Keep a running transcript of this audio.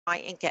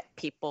and get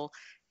people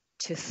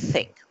to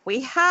think.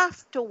 We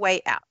have to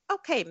weigh out,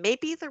 okay,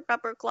 maybe the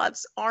rubber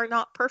gloves are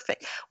not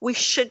perfect. We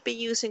should be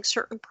using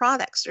certain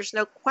products. There's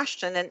no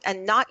question,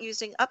 and not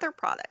using other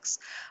products.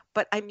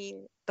 But I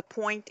mean, the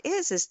point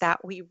is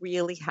that we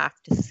really have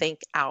to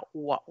think out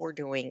what we're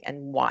doing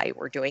and why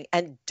we're doing,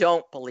 and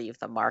don't believe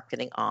the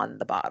marketing on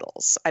the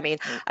bottles. I mean,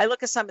 I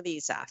look at some of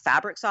these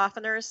fabric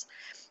softeners,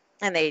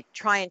 and they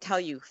try and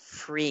tell you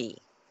free.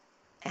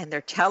 And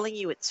they're telling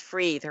you it's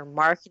free. Their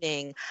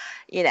marketing,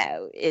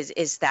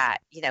 is that,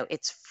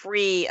 it's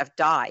free of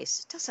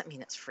dyes. It doesn't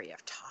mean it's free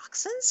of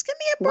toxins. Give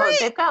me a break. Well,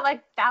 they've got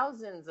like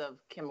thousands of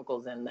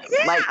chemicals in them.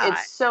 Yeah. Like,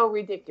 it's so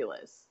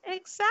ridiculous.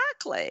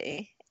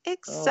 Exactly.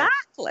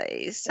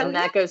 So, and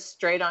that goes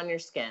straight on your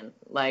skin,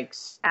 like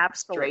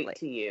absolutely straight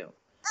to you.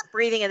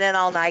 Breathing it in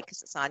all night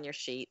because it's on your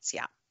sheets.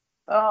 Yeah.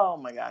 Oh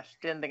my gosh,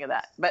 didn't think of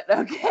that. But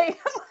okay.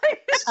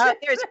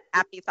 There's a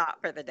happy thought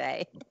for the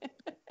day.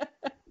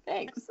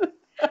 Thanks.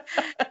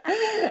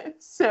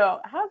 So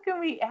how can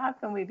we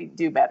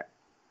do better?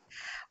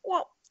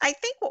 Well, I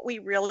think what we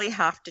really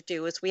have to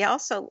do is we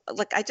also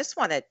look. I just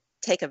want to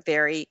take a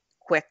very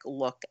quick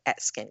look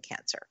at skin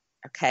cancer,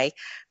 okay?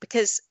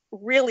 Because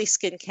really,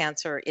 skin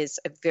cancer is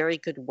a very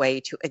good way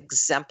to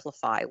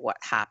exemplify what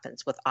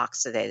happens with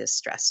oxidative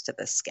stress to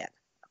the skin.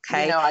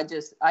 Okay. I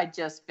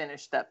just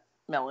finished up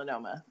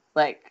melanoma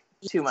like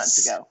 2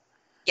 months ago.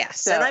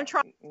 Yes, so, and I'm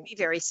trying to be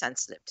very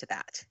sensitive to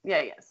that.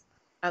 Yeah. Yes.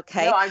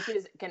 Okay. No, I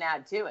just can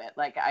add to it.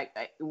 Like I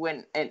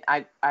want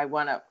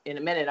to, in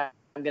a minute,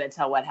 I'm going to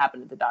tell what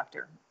happened to the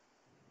doctor.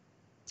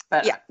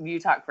 But yeah, you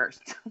talk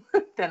first,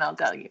 then I'll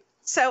tell you.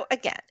 So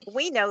again,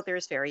 we know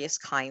there's various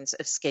kinds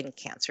of skin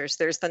cancers.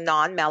 There's the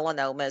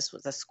non-melanomas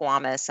with the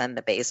squamous and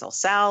the basal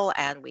cell,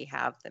 and we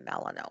have the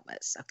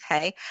melanomas.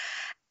 Okay.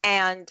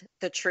 And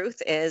the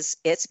truth is,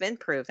 it's been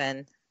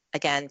proven.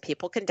 Again,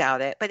 people can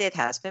doubt it, but it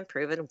has been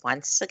proven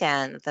once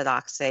again that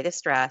oxidative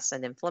stress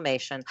and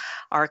inflammation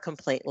are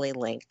completely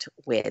linked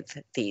with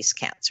these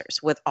cancers,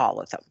 with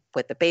all of them,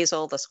 with the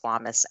basal, the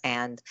squamous,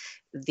 and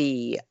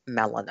the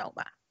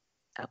melanoma.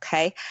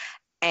 Okay?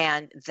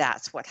 And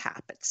that's what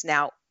happens.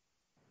 Now,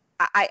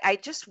 I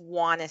just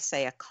want to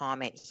say a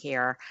comment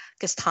here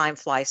because time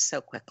flies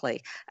so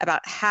quickly.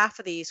 About half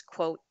of these,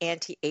 quote,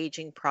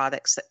 anti-aging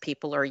products that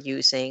people are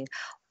using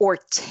or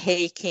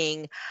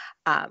taking,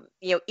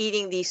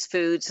 eating these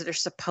foods that are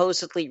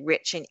supposedly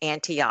rich in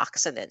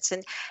antioxidants.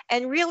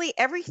 And really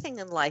everything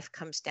in life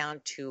comes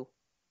down to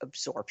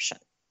absorption.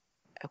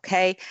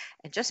 Okay?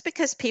 And just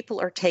because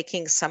people are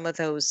taking some of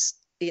those,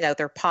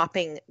 they're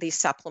popping these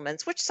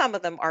supplements, which some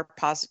of them are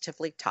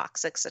positively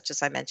toxic, such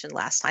as I mentioned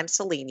last time,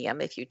 selenium,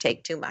 if you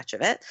take too much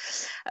of it.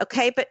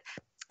 Okay, but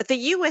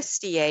the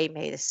USDA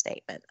made a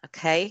statement,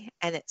 okay,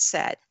 and it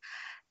said,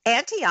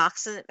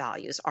 antioxidant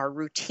values are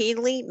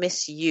routinely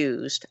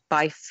misused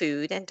by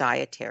food and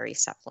dietary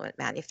supplement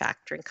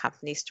manufacturing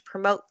companies to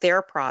promote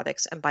their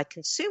products and by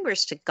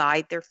consumers to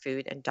guide their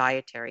food and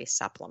dietary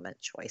supplement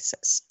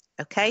choices,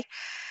 okay?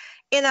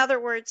 In other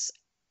words,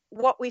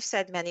 what we've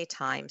said many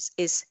times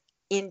is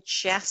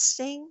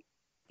ingesting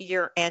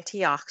your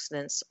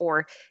antioxidants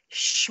or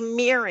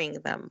smearing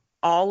them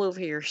all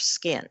over your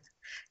skin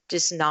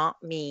does not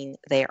mean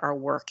they are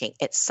working.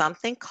 It's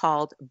something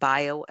called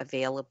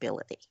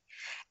bioavailability.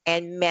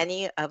 And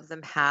many of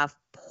them have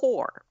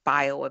poor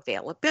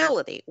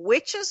bioavailability,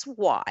 which is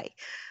why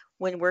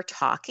when we're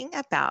talking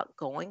about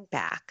going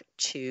back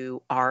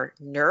to our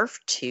nerve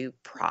tube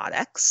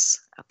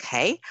products,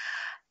 okay,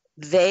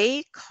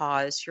 they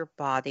cause your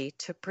body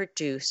to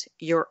produce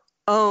your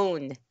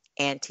own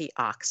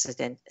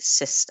antioxidant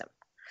system,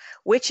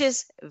 which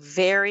is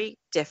very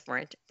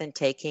different than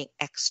taking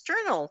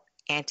external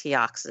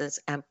antioxidants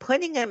and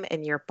putting them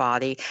in your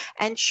body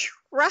and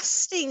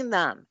trusting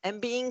them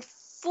and being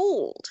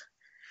fooled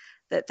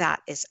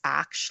that is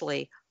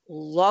actually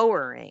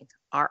lowering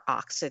our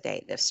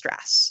oxidative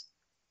stress.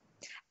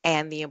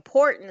 And the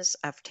importance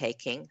of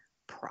taking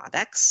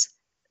products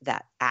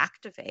that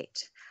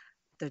activate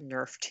the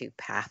nerve tube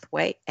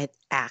pathway and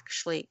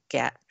actually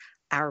get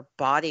our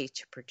body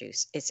to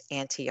produce its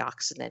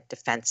antioxidant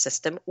defense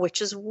system,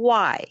 which is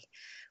why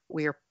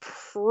we're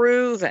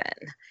proven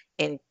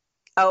in,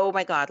 oh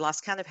my God,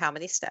 lost count of how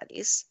many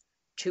studies,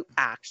 to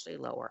actually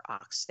lower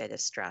oxidative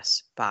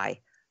stress by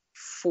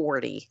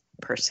 40%.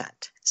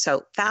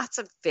 So that's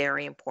a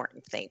very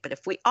important thing. But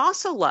if we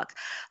also look,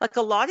 like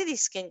a lot of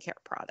these skincare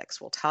products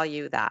will tell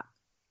you that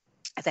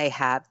they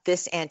have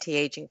this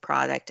anti-aging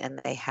product and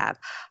they have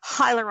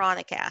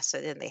hyaluronic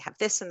acid and they have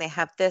this and they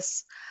have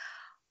this.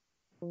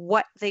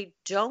 What they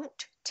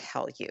don't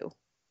tell you,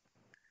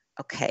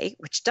 okay,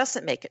 which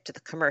doesn't make it to the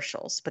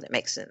commercials, but it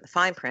makes it in the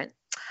fine print: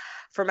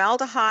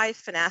 formaldehyde,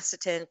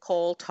 phenacetin,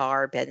 coal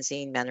tar,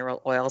 benzene,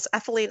 mineral oils,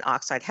 ethylene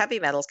oxide,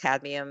 heavy metals,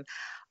 cadmium,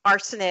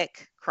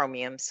 arsenic,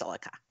 chromium,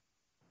 silica.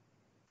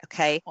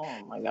 Okay.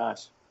 Oh my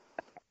gosh.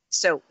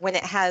 So when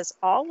it has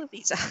all of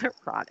these other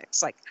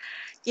products, like,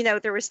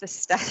 there was this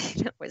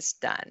study that was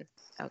done,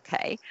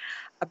 okay,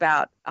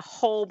 about a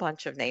whole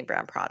bunch of name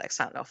brand products.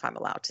 I don't know if I'm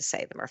allowed to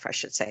say them or if I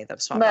should say them,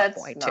 so I'm not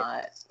going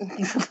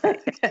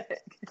to.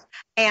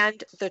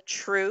 And the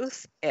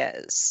truth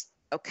is,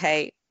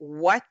 okay,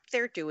 what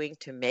they're doing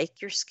to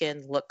make your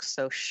skin look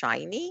so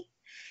shiny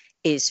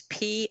is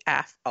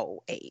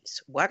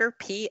PFOAs. What are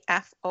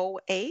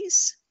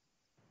PFOAs?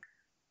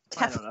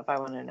 I don't know if I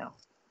want to know.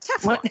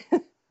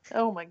 Teflon.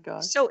 Oh my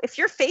gosh. So if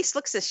your face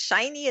looks as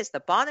shiny as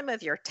the bottom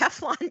of your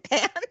Teflon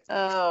pan.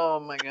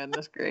 Oh my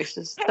goodness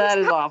gracious. That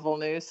is awful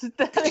news.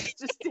 That is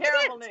just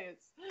terrible news.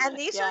 And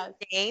these are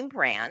name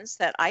brands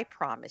that I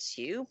promise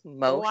you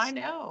most I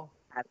know.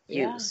 have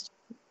used.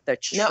 The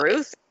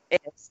truth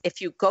is,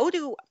 if you go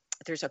to,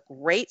 there's a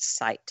great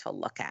site to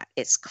look at.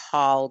 It's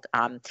called,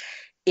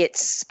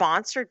 it's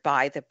sponsored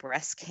by the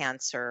Breast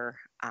Cancer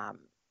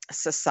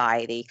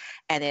Society,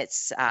 and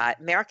it's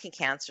American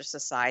Cancer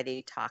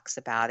Society talks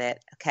about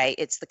it. Okay,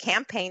 it's the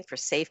Campaign for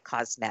Safe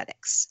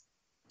Cosmetics.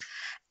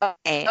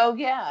 And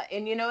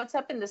it's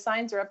up in the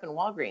signs are up in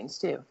Walgreens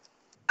too.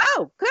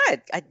 Oh,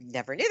 good. I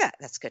never knew that.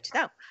 That's good to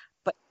know.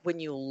 But when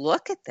you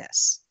look at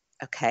this,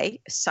 okay,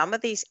 some of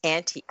these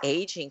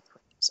anti-aging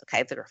creams,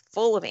 okay, that are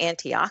full of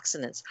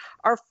antioxidants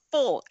are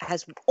full,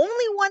 has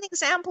only one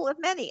example of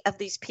many of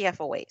these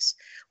PFOAs,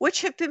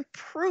 which have been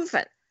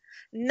proven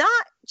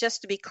not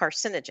just to be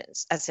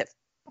carcinogens, as if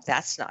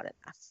that's not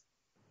enough,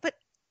 but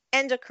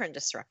endocrine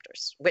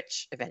disruptors,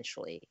 which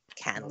eventually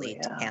can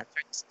lead to cancer,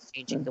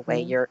 changing the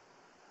way your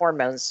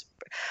hormones,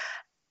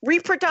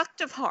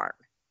 reproductive harm.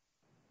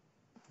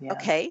 Yeah.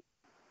 Okay.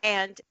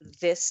 And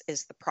this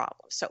is the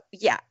problem. So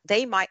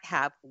they might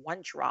have one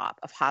drop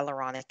of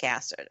hyaluronic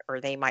acid, or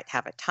they might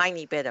have a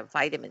tiny bit of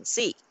vitamin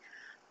C,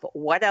 but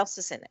what else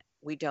is in it?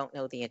 We don't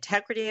know the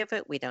integrity of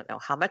it. We don't know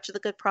how much of the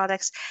good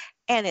products,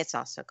 and it's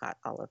also got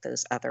all of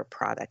those other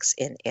products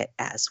in it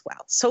as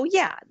well. So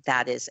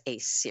that is a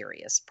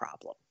serious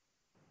problem.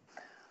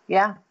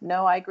 Yeah,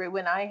 no, I agree.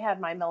 When I had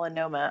my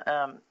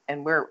melanoma,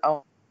 and we're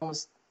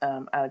almost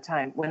out of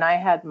time. When I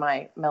had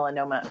my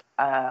melanoma,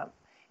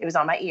 it was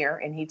on my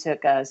ear, and he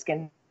took a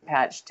skin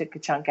patch, took a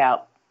chunk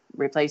out,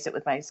 replaced it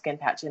with my skin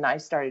patch, and I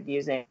started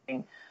using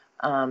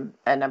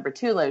a number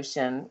 2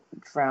 lotion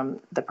from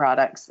the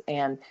products,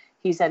 and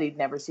he said he'd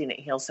never seen it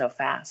heal so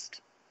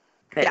fast.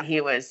 That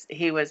he was,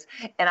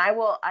 and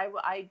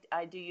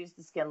I do use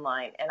the Skin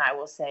line, and I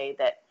will say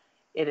that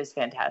it is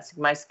fantastic.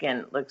 My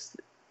skin looks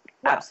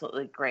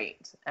absolutely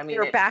great. I mean,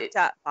 you're backed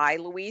up by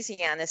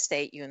Louisiana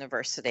State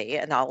University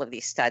and all of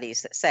these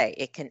studies that say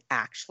it can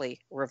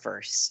actually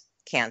reverse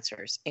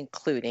cancers,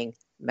 including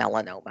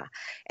melanoma.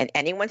 And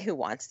anyone who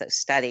wants those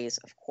studies,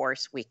 of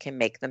course, we can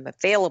make them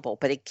available.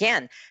 But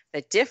again,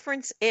 the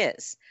difference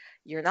is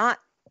you're not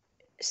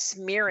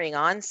smearing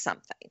on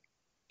something.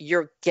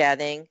 You're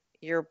getting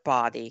your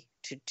body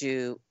to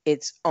do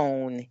its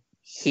own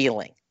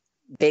healing.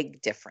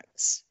 Big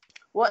difference.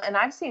 Well, and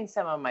I've seen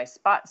some of my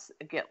spots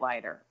get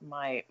lighter,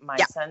 my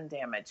sun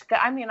damage.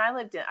 I mean,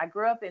 I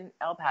grew up in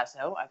El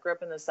Paso. I grew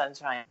up in the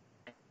Sunshine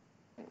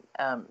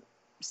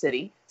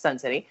City, Sun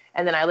City,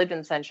 and then I lived in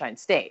the Sunshine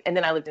State, and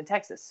then I lived in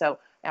Texas. So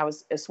I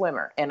was a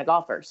swimmer and a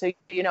golfer. So,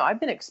 I've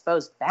been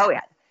exposed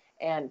bad.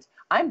 And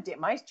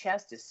my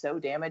chest is so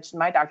damaged.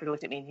 My doctor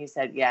looked at me and he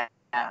said,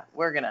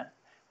 we're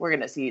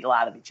gonna see a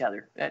lot of each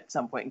other at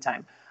some point in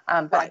time.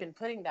 But I've been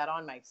putting that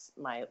on my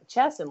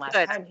chest, and last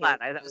time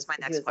that was my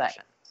next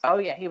question. Oh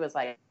yeah, he was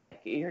like,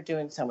 "You're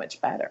doing so much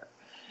better."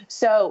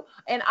 So,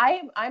 and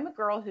I'm a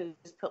girl who's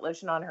put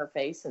lotion on her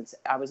face since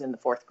I was in the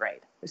 4th grade.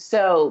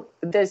 So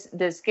this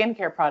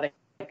skincare product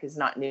is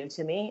not new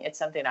to me. It's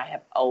something I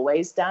have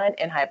always done,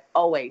 and I've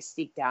always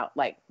seeked out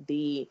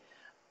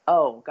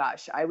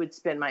I would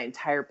spend my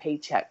entire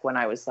paycheck when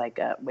I was like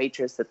a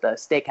waitress at the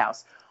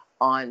steakhouse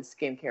on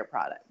skincare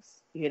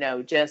products.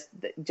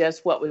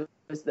 Just what was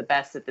the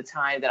best at the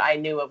time that I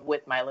knew of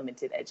with my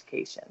limited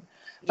education.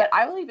 But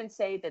I will even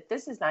say that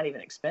this is not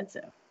even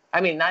expensive.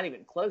 I mean, not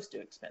even close to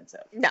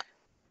expensive. No.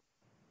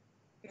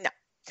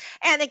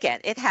 And again,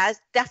 it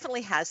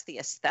definitely has the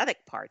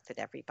aesthetic part that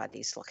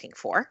everybody's looking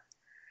for.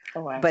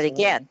 Oh, but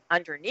again,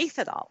 underneath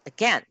it all,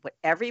 what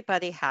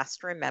everybody has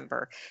to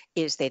remember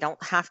is they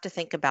don't have to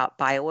think about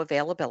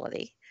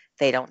bioavailability.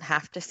 They don't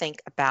have to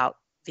think about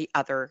the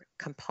other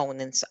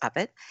components of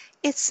it.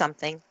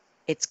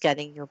 It's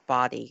getting your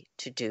body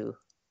to do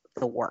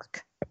the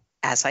work.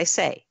 As I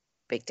say,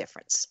 big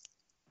difference.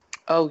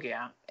 Oh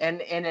yeah.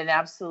 And it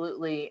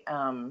absolutely,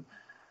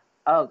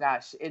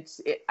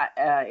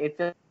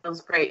 it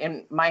feels great.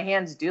 And my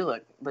hands do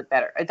look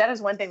better. That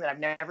is one thing that I've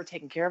never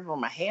taken care of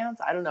on my hands.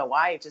 I don't know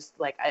why. It just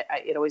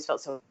it always felt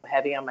so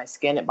heavy on my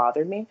skin. It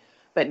bothered me.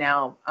 But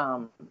now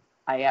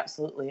I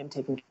absolutely am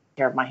taking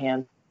care of my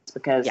hands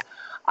because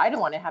I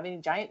don't want to have any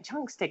giant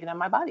chunks taken on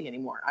my body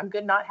anymore. I'm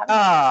good not having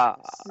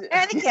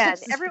And again,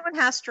 everyone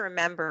has to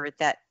remember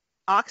that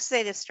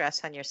oxidative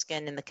stress on your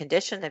skin and the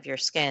condition of your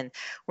skin,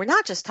 we're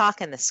not just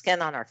talking the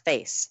skin on our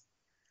face.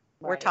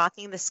 Right. We're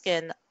talking the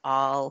skin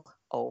all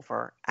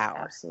over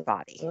our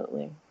body.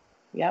 Absolutely.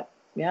 Yep.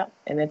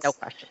 And it's No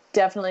question.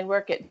 definitely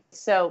work it.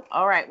 So,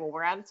 all right. Well,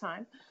 we're out of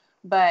time.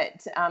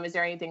 But is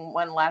there anything,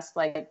 one last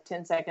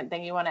 10-second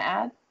thing you want to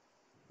add?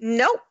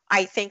 No,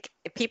 I think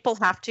people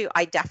have to.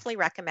 I definitely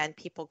recommend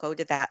people go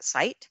to that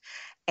site,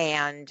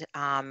 and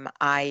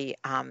I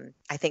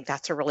think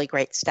that's a really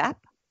great step.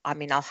 I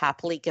mean, I'll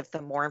happily give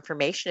them more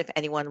information if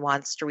anyone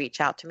wants to reach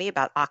out to me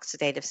about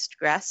oxidative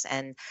stress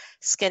and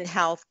skin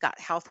health, gut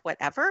health,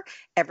 whatever.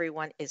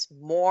 Everyone is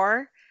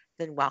more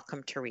than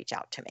welcome to reach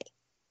out to me.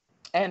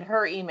 And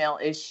her email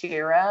is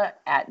Shira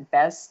at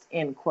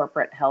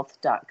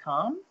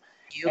bestincorporatehealth.com.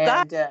 You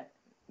got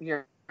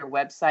your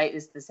website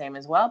is the same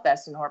as well,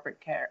 Best in Corporate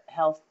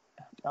Health.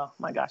 Oh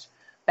my gosh,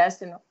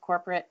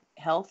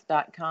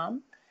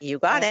 bestincorporatehealth.com. You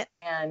got it.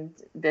 And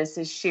this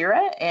is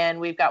Shira, and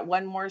we've got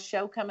one more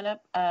show coming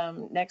up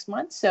next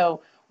month.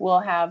 So we'll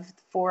have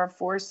 4 of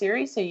 4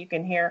 series, so you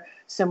can hear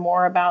some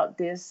more about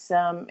this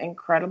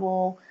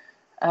incredible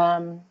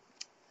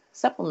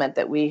supplement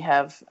that we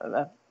have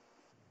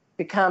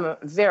become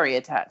very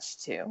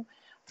attached to.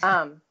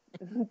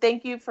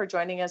 Thank you for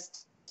joining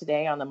us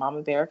today on the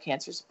Mama Bear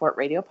Cancer Support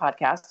Radio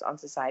podcast on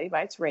Society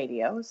Bites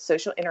Radio,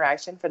 social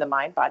interaction for the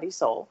mind, body,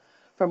 soul.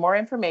 For more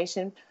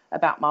information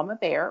about Mama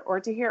Bear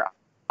or to hear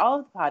all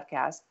of the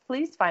podcasts,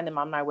 please find them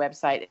on my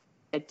website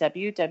at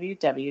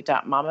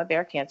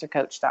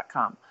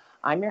www.mamabearcancercoach.com.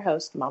 I'm your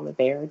host, Mama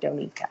Bear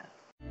Donita.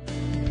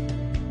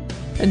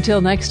 Until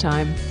next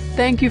time,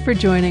 thank you for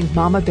joining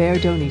Mama Bear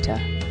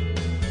Donita.